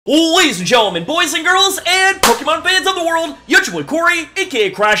Ladies and gentlemen, boys and girls, and Pokemon fans of the world, your boy Corey, aka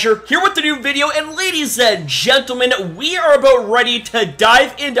Crasher, here with the new video, and ladies and gentlemen, we are about ready to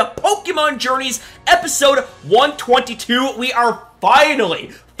dive into Pokemon Journeys episode 122. We are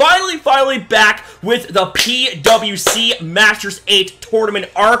finally back with the PWC Masters 8 tournament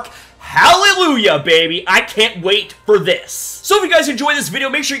arc. Hallelujah, baby! I can't wait for this. So if you guys enjoy this video,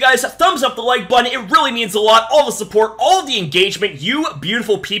 make sure you guys thumbs up the like button. It really means a lot. All the support, all the engagement. You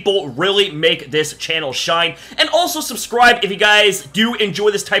beautiful people really make this channel shine. And also subscribe if you guys do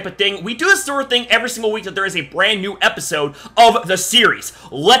enjoy this type of thing. We do this sort of thing every single week that there is a brand new episode of the series.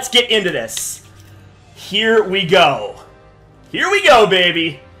 Let's get into this. Here we go. Here we go,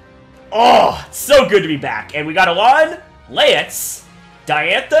 baby. Oh, it's so good to be back. And we got Alon, Lance,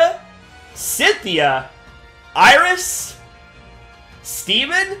 Diantha, Cynthia, Iris,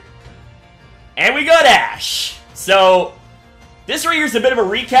 Steven, and we got Ash. So, this right here is a bit of a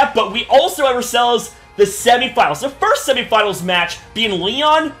recap, but we also have ourselves the semifinals. The first semifinals match being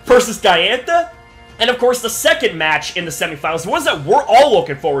Leon versus Diantha, and of course the second match in the semifinals, the ones that we're all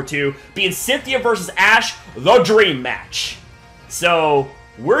looking forward to, being Cynthia versus Ash, the dream match. So,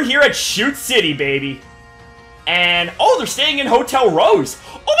 we're here at Shoot City, baby. And, oh, they're staying in Hotel Rose.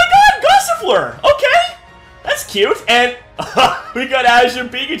 Oh my god, Gossifleur! Okay, that's cute. And we got Ash and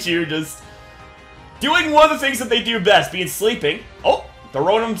Pikachu just doing one of the things that they do best, being sleeping. Oh, the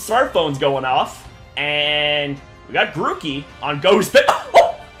Rotom smartphone's going off. And we got Grookey on Ghost Bed.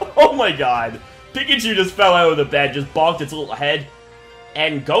 Oh my god. Pikachu just fell out of the bed, just bonked its little head,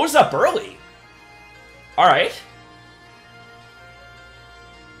 and goes up early. Alright.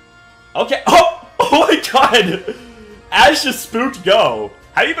 Okay. Oh my god! Ash just spooked Go.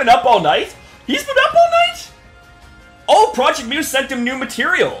 Have you been up all night? He's been up all night? Oh, Project Mew sent him new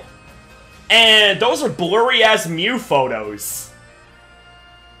material. And those are blurry-ass Mew photos.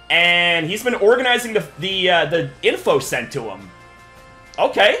 And he's been organizing the info sent to him.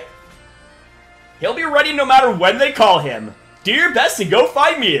 Okay. He'll be ready no matter when they call him. Do your best and go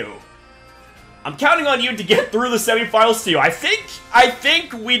find Mew. I'm counting on you to get through the semifinals too. I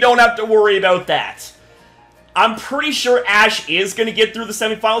think we don't have to worry about that. I'm pretty sure Ash is going to get through the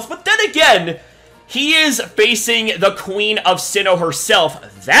semifinals, but then again, he is facing the Queen of Sinnoh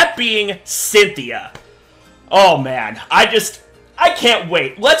herself, that being Cynthia. Oh man, I can't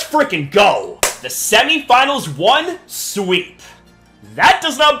wait. Let's freaking go. The semifinals 1 sweep. That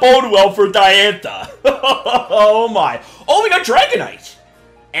does not bode well for Diantha. Oh my. Oh, we got Dragonite.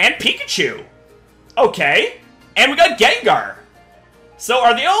 And Pikachu. Okay. And we got Gengar. So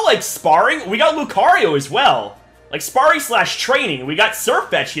are they all, like, sparring? We got Lucario as well. Like, sparring slash training. We got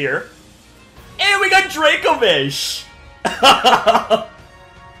Surfetch here. And we got Dracovish.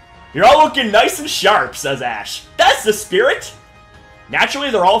 You're all looking nice and sharp, says Ash. That's the spirit. Naturally,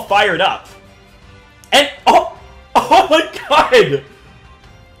 they're all fired up. And, oh my god.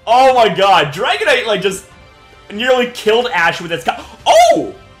 Oh my god. Dragonite, like, just nearly killed Ash with its...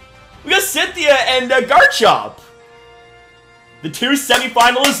 Oh! We got Cynthia and Garchomp. The two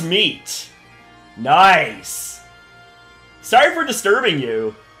semifinalists meet. Nice. Sorry for disturbing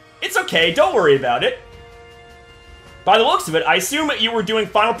you. It's okay, don't worry about it. By the looks of it, I assume you were doing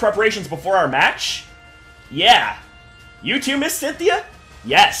final preparations before our match? Yeah. You too, Miss Cynthia?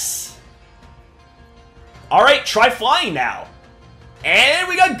 Yes. Alright, try flying now. And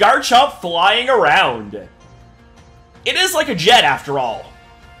we got Garchomp flying around. It is like a jet after all.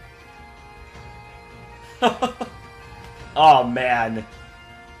 Oh, man.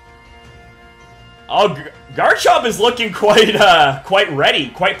 Oh, Garchomp is looking quite ready.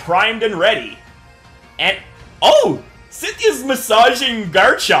 Quite primed and ready. And, oh! Cynthia's massaging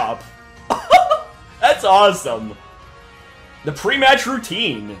Garchomp. That's awesome. The pre-match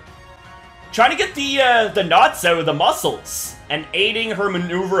routine. Trying to get the knots out of the muscles. And aiding her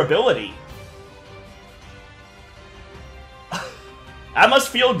maneuverability. That must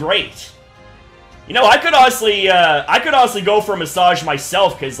feel great. You know, I could honestly go for a massage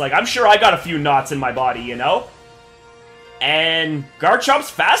myself, because, like, I'm sure I got a few knots in my body, you know? And Garchomp's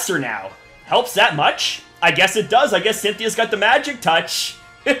faster now. Helps that much? I guess it does. I guess Cynthia's got the magic touch.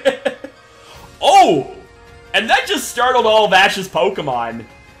 Oh! And that just startled all of Ash's Pokemon.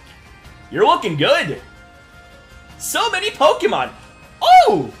 You're looking good. So many Pokemon.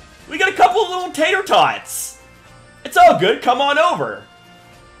 Oh! We got a couple of little tater tots. It's all good. Come on over.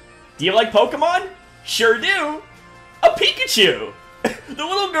 Do you like Pokemon? Sure do. A Pikachu. The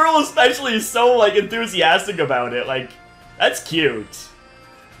little girl especially is so, like, enthusiastic about it. Like, that's cute.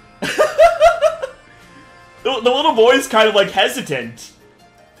 The little boy's kind of, like, hesitant.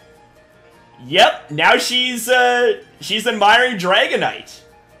 Yep, now she's admiring Dragonite.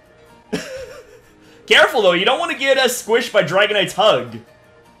 Careful, though. You don't want to get squished by Dragonite's Hug.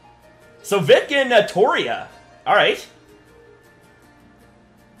 So, Vic and Toria. Alright.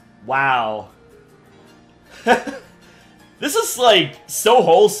 Wow. This is, like, so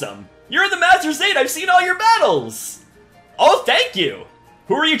wholesome. You're in the Master's 8. I've seen all your battles. Oh, thank you.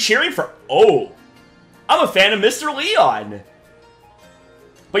 Who are you cheering for? Oh. I'm a fan of Mr. Leon.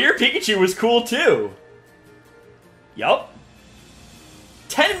 But your Pikachu was cool, too. Yup.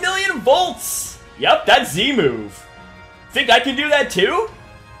 10 million volts. Yup, that Z move. Think I can do that, too?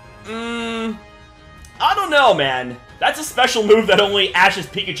 I don't know, man. That's a special move that only Ash's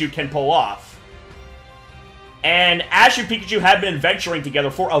Pikachu can pull off. And Ash and Pikachu have been adventuring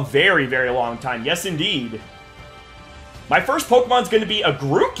together for a very, very long time. Yes, indeed. My first Pokemon's going to be a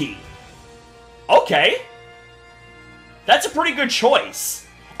Grookey. Okay. That's a pretty good choice.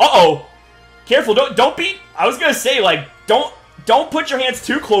 Uh-oh. Careful, don't be... I was going to say, like, don't put your hands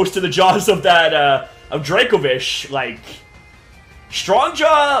too close to the jaws of that, of Dracovish. Like,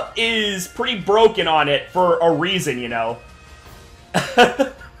 Strongjaw is pretty broken on it for a reason, you know.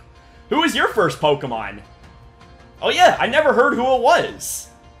 Who was your first Pokemon? Oh yeah, I never heard who it was.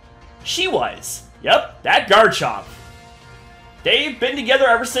 She was. Yep, that Garchomp. They've been together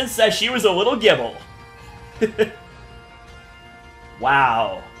ever since she was a little Gibble.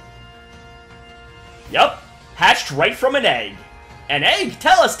 Wow. Yep, hatched right from an egg. An egg?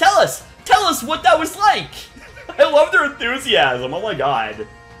 Tell us what that was like. I love their enthusiasm, oh my god.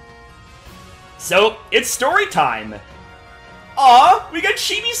 So, it's story time. Aw, we got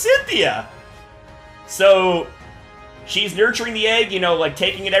Chibi Cynthia. So, she's nurturing the egg, you know, like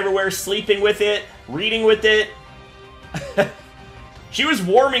taking it everywhere, sleeping with it, reading with it. She was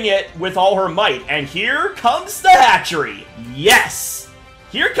warming it with all her might, and here comes the hatchery. Yes!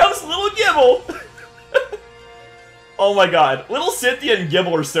 Here comes little Gibble. Oh my god, little Cynthia and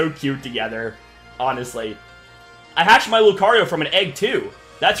Gibble are so cute together, honestly. I hatched my Lucario from an egg too.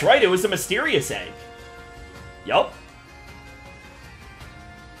 That's right, it was a mysterious egg. Yup.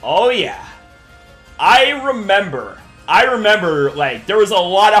 Oh yeah. I remember, like, there was a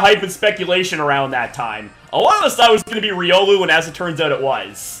lot of hype and speculation around that time. A lot of us thought it was going to be Riolu, and as it turns out, it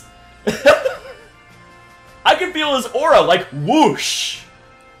was. I can feel his aura, like, whoosh.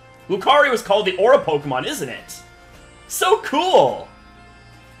 Lucario is called the Aura Pokemon, isn't it? So cool.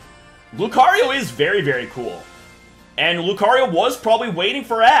 Lucario is very, very cool. And Lucario was probably waiting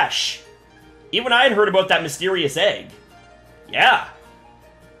for Ash. Even I had heard about that mysterious egg. Yeah.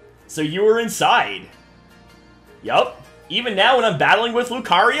 So you were inside. Yup. Even now when I'm battling with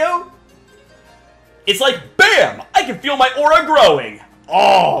Lucario, it's like, BAM! I can feel my aura growing!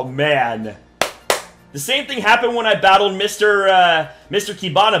 Oh, man. The same thing happened when I battled Mr.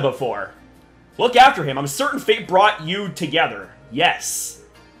 Kibana before. Look after him. I'm certain fate brought you together. Yes.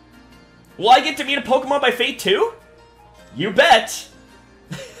 Will I get to meet a Pokemon by fate too? You bet.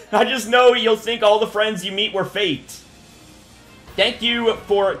 I just know you'll think all the friends you meet were fate. Thank you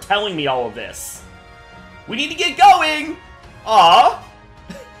for telling me all of this. We need to get going! Aw.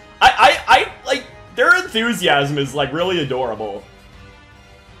 I like, their enthusiasm is, like, really adorable.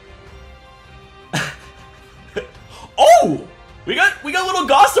 Oh! We got little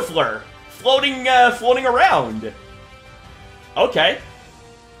Gossifleur floating around. Okay.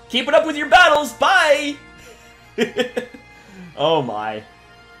 Keep it up with your battles, bye! Oh my.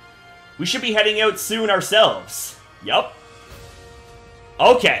 We should be heading out soon ourselves. Yup.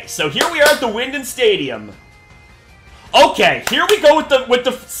 Okay, so here we are at the Winden Stadium. Okay, here we go with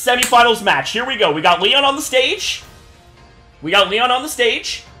the semifinals match. Here we go. We got Leon on the stage.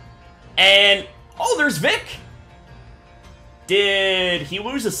 And oh, there's Vic. Did he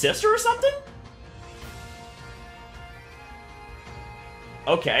lose a sister or something?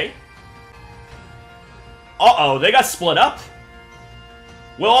 Okay. Uh-oh, they got split up.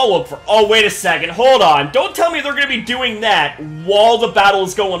 We'll all look for... Oh, wait a second. Hold on. Don't tell me they're going to be doing that while the battle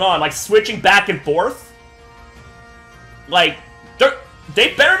is going on. Like, switching back and forth. Like,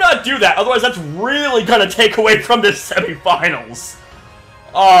 they better not do that. Otherwise, that's really going to take away from the semifinals.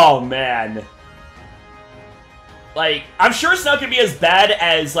 Oh, man. Like, I'm sure it's not going to be as bad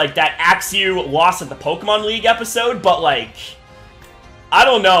as, like, that Axew loss at the Pokemon League episode. But, like, I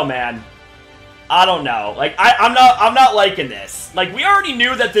don't know, man. I don't know. Like, I'm not liking this. Like, we already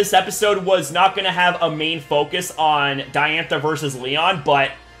knew that this episode was not going to have a main focus on Diantha versus Leon,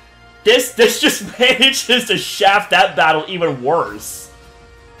 but this just manages to shaft that battle even worse.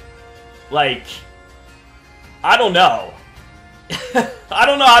 Like, I don't know. I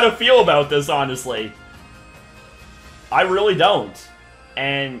don't know how to feel about this, honestly. I really don't.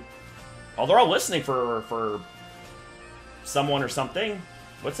 And, oh, they're all listening for someone or something.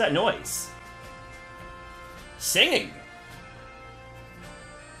 What's that noise? Singing.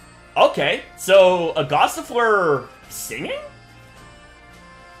 Okay, so a Gossifleur singing?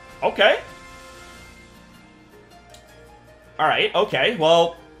 Okay. Alright, okay,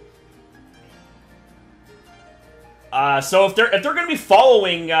 well... so if they're gonna be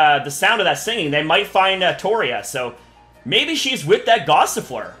following the sound of that singing, they might find Toria, so maybe she's with that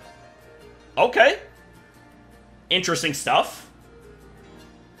Gossifleur. Okay. Interesting stuff.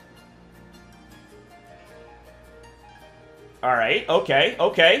 Alright, okay,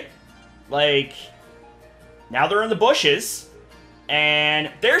 okay. Like, now they're in the bushes,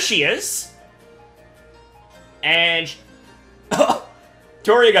 and there she is. And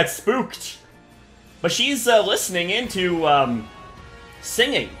Toria got spooked. But she's listening into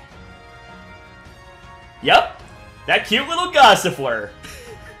singing. Yep, that cute little Gossifleur.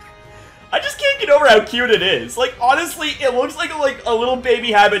 I just can't get over how cute it is. Like, honestly, it looks like a little baby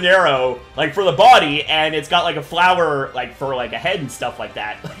habanero, like, for the body, and it's got, like, a flower, like, for, like, a head and stuff like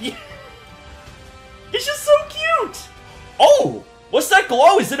that. It's just so cute! Oh! What's that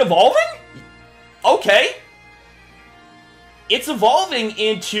glow? Is it evolving? Okay. It's evolving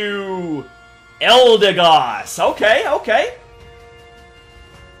into Eldegoss. Okay, okay.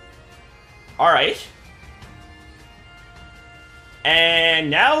 Alright.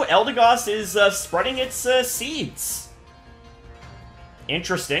 And now Eldegoss is spreading its seeds.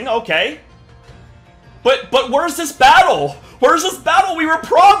 Interesting, okay. But where's this battle? Where's this battle we were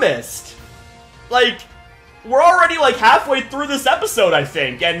promised? Like, we're already like halfway through this episode, I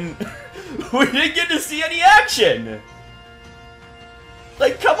think, and we didn't get to see any action.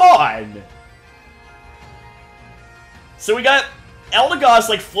 Like, come on. So we got Eldegoss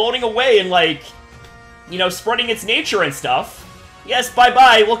like floating away and like, you know, spreading its nature and stuff. Yes,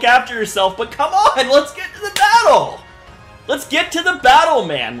 bye-bye, look after yourself, but come on, let's get to the battle! Let's get to the battle,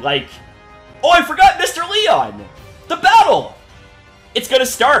 man, like... Oh, I forgot Mr. Leon! The battle! It's gonna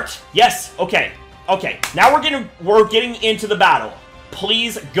start. Yes, okay, okay. Now we're getting into the battle.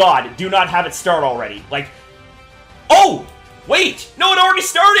 Please, God, do not have it start already. Like... Oh! Wait! No, it already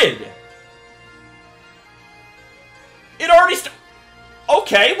started! It already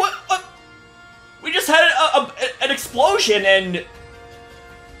Okay, what? We just had an explosion and...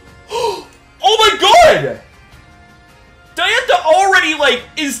 Oh my god! Diantha already, like,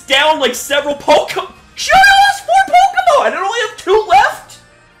 is down, like, several Pokemon. She only has 4 Pokemon! And I only have 2 left?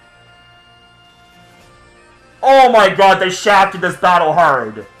 Oh my god, they shafted this battle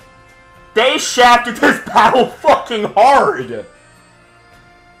hard. They shafted this battle fucking hard.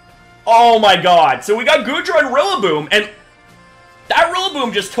 Oh my god. So we got Goodra and Rillaboom, and... that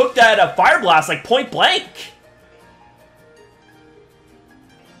Rillaboom just took that Fire Blast, like, point blank.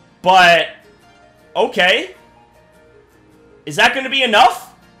 But, okay. Is that going to be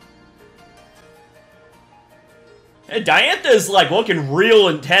enough? And Diantha's, like, looking real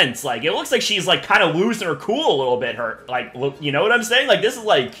intense. Like, it looks like she's, like, kind of losing her cool a little bit. Like, you know what I'm saying? Like, this is,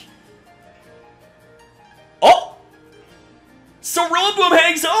 like... Oh! So Rillaboom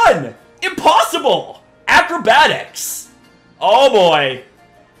hangs on! Impossible! Acrobatics! Oh boy.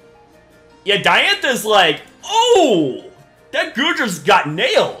 Yeah, Diantha's like, oh! That Goodra's got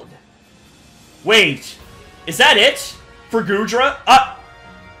nailed. Wait, is that it? For Goodra? Are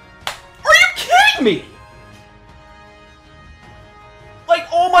you kidding me? Like,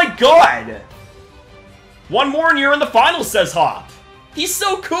 oh my god. One more and you're in the finals, says Hop. He's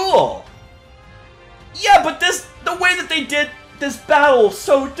so cool. Yeah, but the way that they did this battle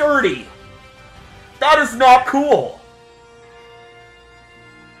so dirty. That is not cool.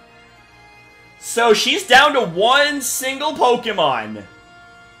 So she's down to 1 single Pokemon.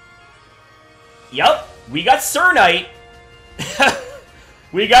 Yup, we got Cernite.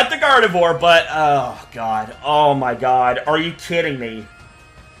 We got the Gardevoir, but oh god, oh my god, are you kidding me?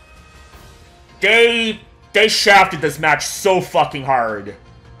 They shafted this match so fucking hard.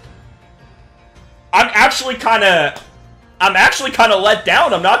 I'm actually kind of let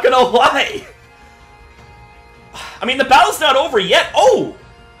down, I'm not gonna lie. I mean, the battle's not over yet. Oh!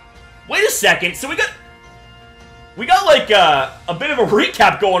 Wait a second, so we got like a bit of a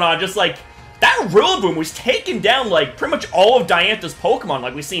recap going on, just like, that Rillaboom was taking down like pretty much all of Diantha's Pokemon,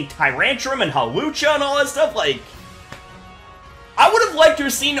 like we've seen Tyrantrum and Hawlucha and all that stuff, like, I would have liked to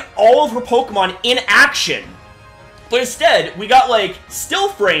have seen all of her Pokemon in action, but instead, we got like still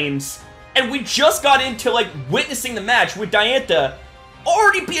frames, and we just got into like witnessing the match with Diantha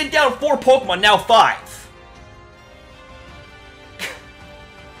already being down 4 Pokemon, now 5.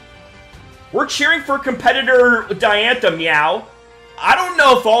 We're cheering for competitor Diantha, Meow. I don't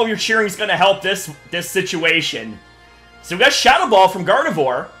know if all of your cheering is going to help this situation. So we got Shadow Ball from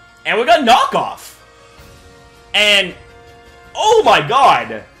Gardevoir, and we got Knockoff. And, oh my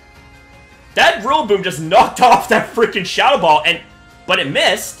god. That Rillaboom just knocked off that freaking Shadow Ball, but it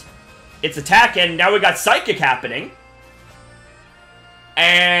missed its attack, and now we got Psychic happening.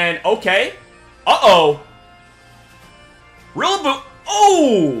 And, okay. Uh-oh. Rillaboom,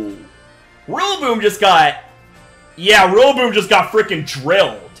 oh! Rillaboom just got, yeah, Rillaboom just got freaking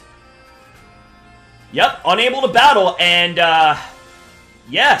drilled. Yep, unable to battle, and,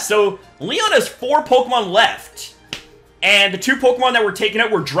 yeah, so Leon has 4 Pokemon left. And the 2 Pokemon that were taken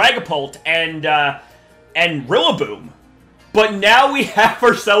out were Dragapult and Rillaboom. But now we have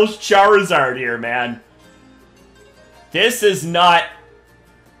ourselves Charizard here, man. This is not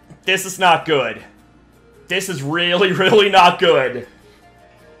good. This is really, really not good.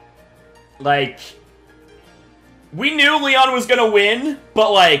 Like, we knew Leon was gonna win,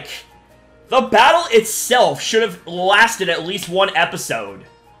 but like, the battle itself should have lasted at least 1 episode.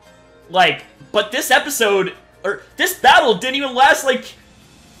 Like, but this episode, or this battle didn't even last like,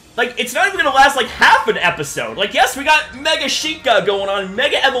 it's not even gonna last like half an episode. Like, yes, we got Mega Sheikah going on,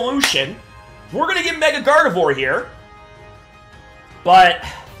 Mega Evolution. We're gonna get Mega Gardevoir here. But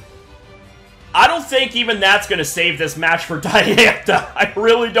I don't think even that's gonna save this match for Diantha. I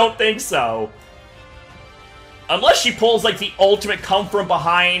really don't think so. Unless she pulls, like, the ultimate come from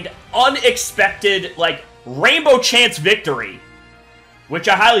behind, unexpected, like, Rainbow Chance victory. Which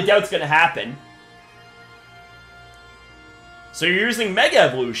I highly doubt is gonna happen. So you're using Mega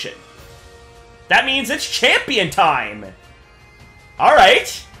Evolution. That means it's champion time.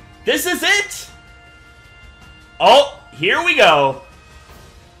 Alright. This is it. Oh, here we go.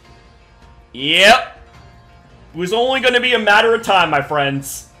 Yep. It was only going to be a matter of time, my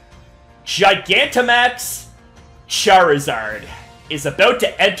friends. Gigantamax Charizard is about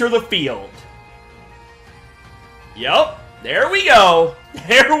to enter the field. Yep. There we go.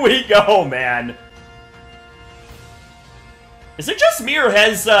 There we go, man. Is it just me, or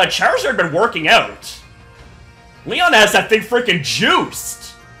has Charizard been working out? Leon has that thing freaking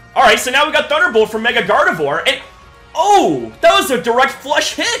juiced. Alright, so now we got Thunderbolt from Mega Gardevoir, and... oh! That was a direct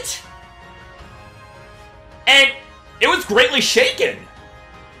flush hit! And it was greatly shaken.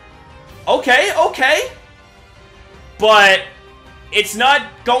 Okay, okay. But it's not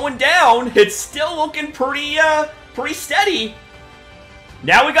going down. It's still looking pretty steady.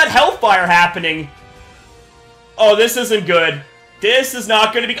 Now we got Hellfire happening. Oh, this isn't good. This is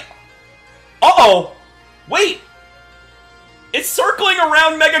not going to be... uh-oh! Wait! It's circling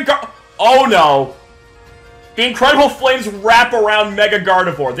around oh no! The Incredible Flames wrap around Mega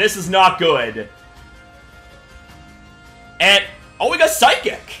Gardevoir. This is not good. And... oh, we got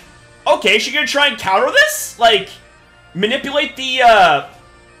Psychic! Okay, is she gonna try and counter this? Like, manipulate the,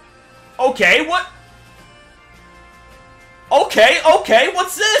 okay, what? Okay, okay,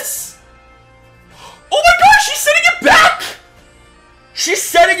 what's this? Oh my gosh, she's sending it back! She's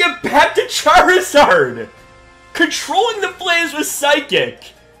sending it back to Charizard! Controlling the flames with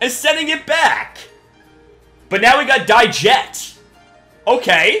Psychic, and sending it back! But now we got Dijet.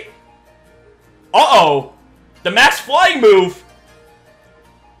 Okay. Uh-oh. The Max Flying move.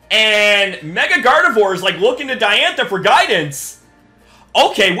 And Mega Gardevoir is like looking to Diantha for guidance.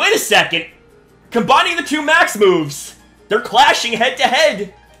 Okay, wait a second. Combining the 2 Max moves. They're clashing head to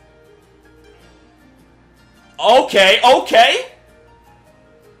head. Okay, okay.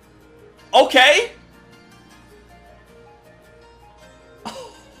 Okay.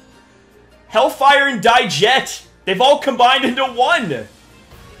 Hellfire and Dijet. They've all combined into 1.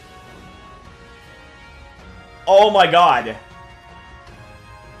 Oh my god.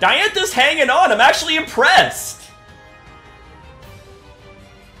 Diantha's hanging on. I'm actually impressed.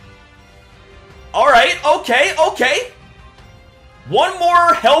 Alright, okay, okay. 1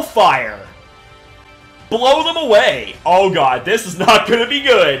 more Hellfire. Blow them away. Oh god, this is not gonna be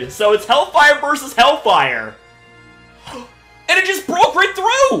good. So it's Hellfire versus Hellfire. And it just broke right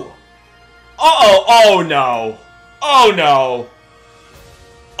through. Uh-oh, oh no. Oh no.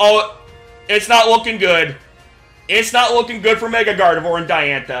 Oh, it's not looking good. It's not looking good for Mega Gardevoir and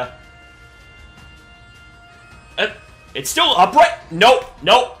Diantha. It's still upright. Nope,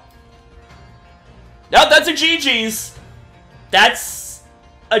 nope. No, that's a GG's. That's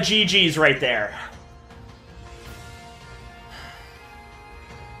a GG's right there.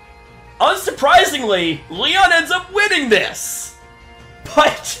 Unsurprisingly, Leon ends up winning this.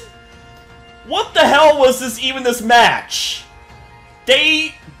 But what the hell was this match?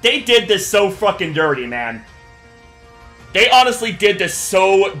 They did this so fucking dirty, man. They honestly did this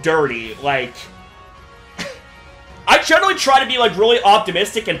so dirty. Like, I generally try to be like really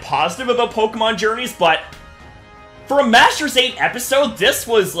optimistic and positive about Pokemon Journeys, but For a Masters 8 episode, this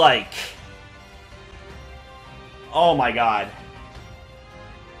was like... Oh my god.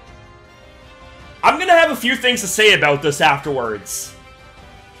 I'm gonna have a few things to say about this afterwards.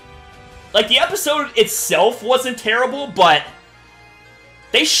 Like, the episode itself wasn't terrible, but...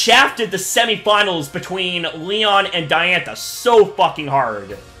 they shafted the semifinals between Leon and Diantha so fucking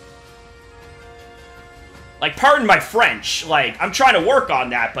hard. Like, pardon my French. Like, I'm trying to work on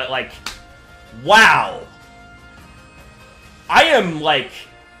that, but like... wow. I am, like,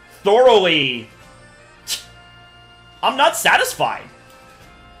 thoroughly... I'm not satisfied.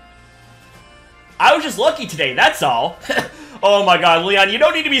 I was just lucky today, that's all. Oh my god, Leon, you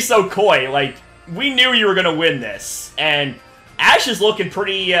don't need to be so coy. Like, we knew you were gonna win this. And Ash is looking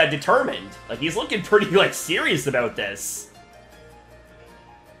pretty determined. Like, he's looking pretty, like, serious about this.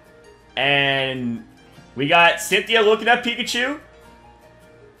 And we got Cynthia looking at Pikachu.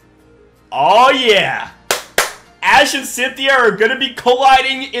 Oh yeah! Ash and Cynthia are gonna be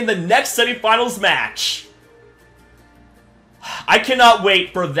colliding in the next semifinals match. I cannot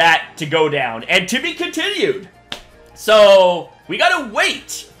wait for that to go down, and to be continued. So, we gotta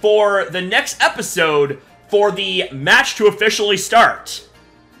wait for the next episode for the match to officially start.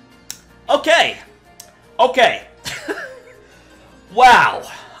 Okay. Okay. Wow.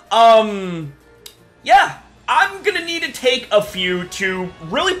 Yeah. I'm gonna need to take a few to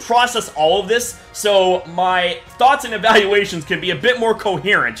really process all of this, so my thoughts and evaluations can be a bit more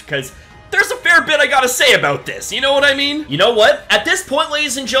coherent, because there's a fair bit I gotta say about this, you know what I mean? You know what? At this point,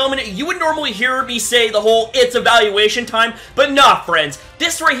 ladies and gentlemen, you would normally hear me say the whole "it's evaluation time," but nah, friends.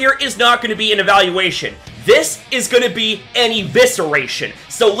 This right here is not gonna be an evaluation. This is gonna be an evisceration.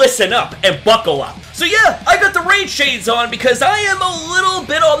 So listen up and buckle up. So yeah, I got the rain shades on because I am a little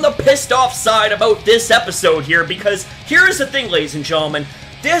bit on the pissed off side about this episode here, because here's the thing, ladies and gentlemen.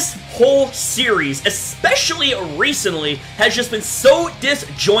 This whole series, especially recently, has just been so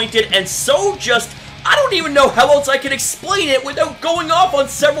disjointed and so just... I don't even know how else I can explain it without going off on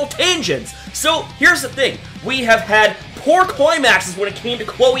several tangents. So, here's the thing. We have had poor climaxes when it came to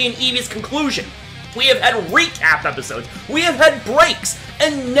Chloe and Evie's conclusion. We have had recap episodes. We have had breaks.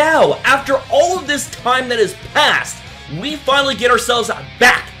 And now, after all of this time that has passed, we finally get ourselves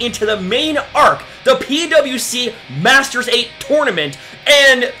back into the main arc, the PWC Masters 8 tournament,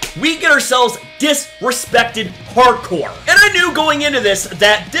 and we get ourselves disrespected hardcore. And I knew going into this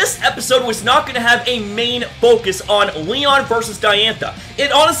that this episode was not going to have a main focus on Leon versus Diantha.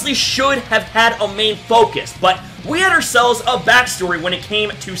 It honestly should have had a main focus, but we had ourselves a backstory when it came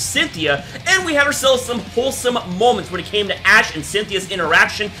to Cynthia, and we had ourselves some wholesome moments when it came to Ash and Cynthia's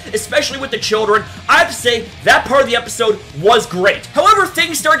interaction, especially with the children. I have to say, that part of the episode was great. However,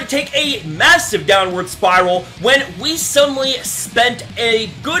 things started to take a massive downward spiral when we suddenly spent a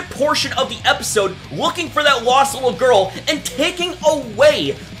good portion of the episode looking for that lost little girl and taking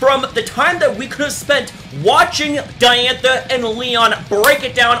away from the time that we could have spent watching Diantha and Leon break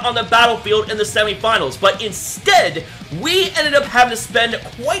it down on the battlefield in the semifinals. But instead, we ended up having to spend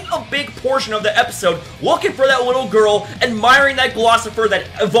quite a big portion of the episode looking for that little girl, admiring that Glossifer that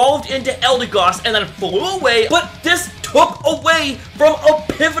evolved into Eldegoss and then flew away. But this took away from a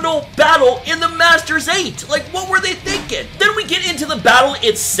pivotal battle in the Masters 8. Like, what were they thinking? Then we get into the battle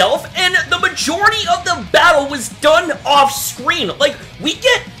itself, and the majority of the battle was done off screen. Like, we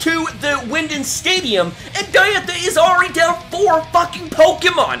get to the Winden Stadium, and Diantha is already down 4 fucking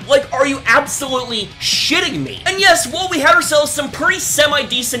Pokemon. Like, are you absolutely shitting me? And yes, while we had ourselves some pretty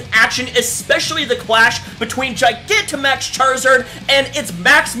semi-decent action, especially the clash between Gigantamax Charizard and its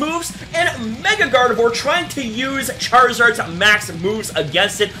max moves, and Mega Gardevoir trying to use Charizard's max moves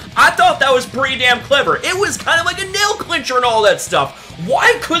against it, I thought that was pretty damn clever. It was kind of like a nail clincher and all that stuff.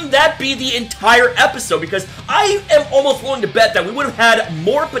 Why couldn't that be the entire episode? Because I am almost willing to bet that we would have had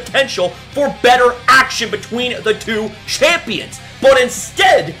more potential for better action between the two champions. But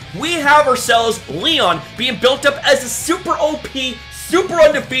instead, we have ourselves Leon being built up as a super OP, super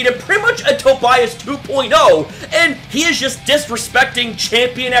undefeated, pretty much a Tobias 2.0, and he is just disrespecting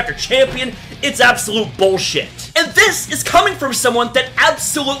champion after champion. It's absolute bullshit. And this is coming from someone that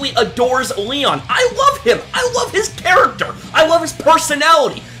absolutely adores Leon. I love him. I love his character. I love his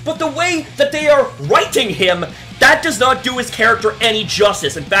personality. But the way that they are writing him, that does not do his character any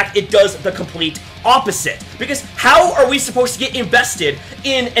justice. In fact, it does the complete opposite. Because how are we supposed to get invested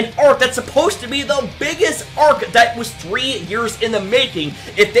in an arc that's supposed to be the biggest arc that was 3 years in the making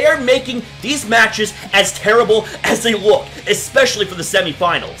if they are making these matches as terrible as they look, especially for the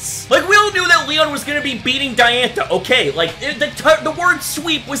semifinals? Like, we all knew that Leon was going to be beating Diantha, okay, like, the word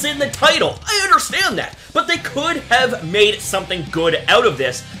sweep was in the title. I understand that. But they could have made something good out of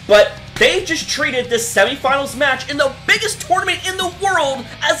this, but they just treated this semifinals match in the biggest tournament in the world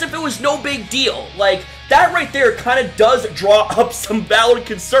as if it was no big deal. Like, that right there kind of does draw up some valid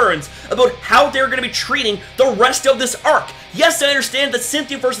concerns about how they're going to be treating the rest of this arc. Yes, I understand that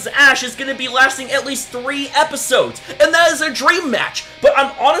Cynthia versus Ash is going to be lasting at least 3 episodes, and that is a dream match, but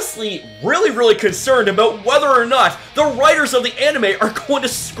I'm honestly really concerned about whether or not the writers of the anime are going to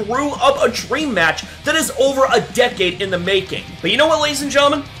screw up a dream match that is over a decade in the making. But you know what, ladies and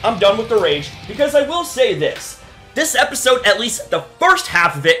gentlemen? I'm done with the rage, because I will say this. This episode, at least the first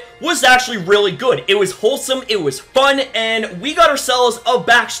half of it, was actually really good. It was wholesome, it was fun, and we got ourselves a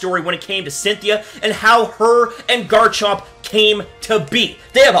backstory when it came to Cynthia and how her and Garchomp came to be.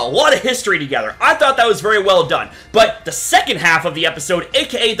 They have a lot of history together. I thought that was very well done. But the second half of the episode,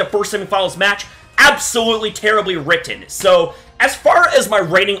 aka the first semifinals match, absolutely terribly written. So, as far as my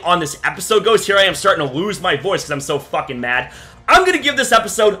rating on this episode goes, here I am starting to lose my voice because I'm so fucking mad. I'm gonna give this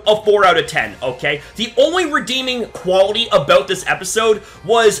episode a 4 out of 10, okay? The only redeeming quality about this episode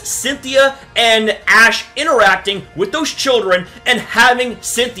was Cynthia and Ash interacting with those children and having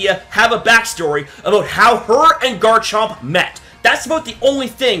Cynthia have a backstory about how her and Garchomp met. That's about the only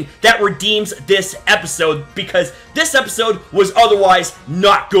thing that redeems this episode, because this episode was otherwise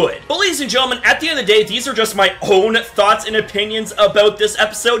not good. But ladies and gentlemen, at the end of the day, these are just my own thoughts and opinions about this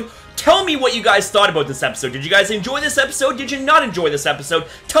episode. Tell me what you guys thought about this episode. Did you guys enjoy this episode? Did you not enjoy this episode?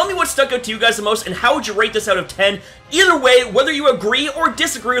 Tell me what stuck out to you guys the most, and how would you rate this out of 10? Either way, whether you agree or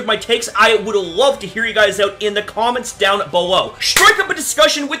disagree with my takes, I would love to hear you guys out in the comments down below. Strike up a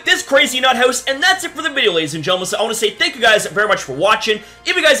discussion with this crazy nut house, and that's it for the video, ladies and gentlemen. So I want to say thank you guys very much for watching.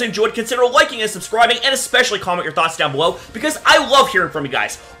 If you guys enjoyed, consider liking and subscribing, and especially comment your thoughts down below, because I love hearing from you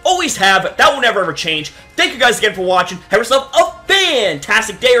guys. Always have. That will never ever change. Thank you guys again for watching. Have yourself a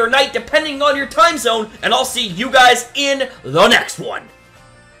fantastic day or night, depending on your time zone, and I'll see you guys in the next one.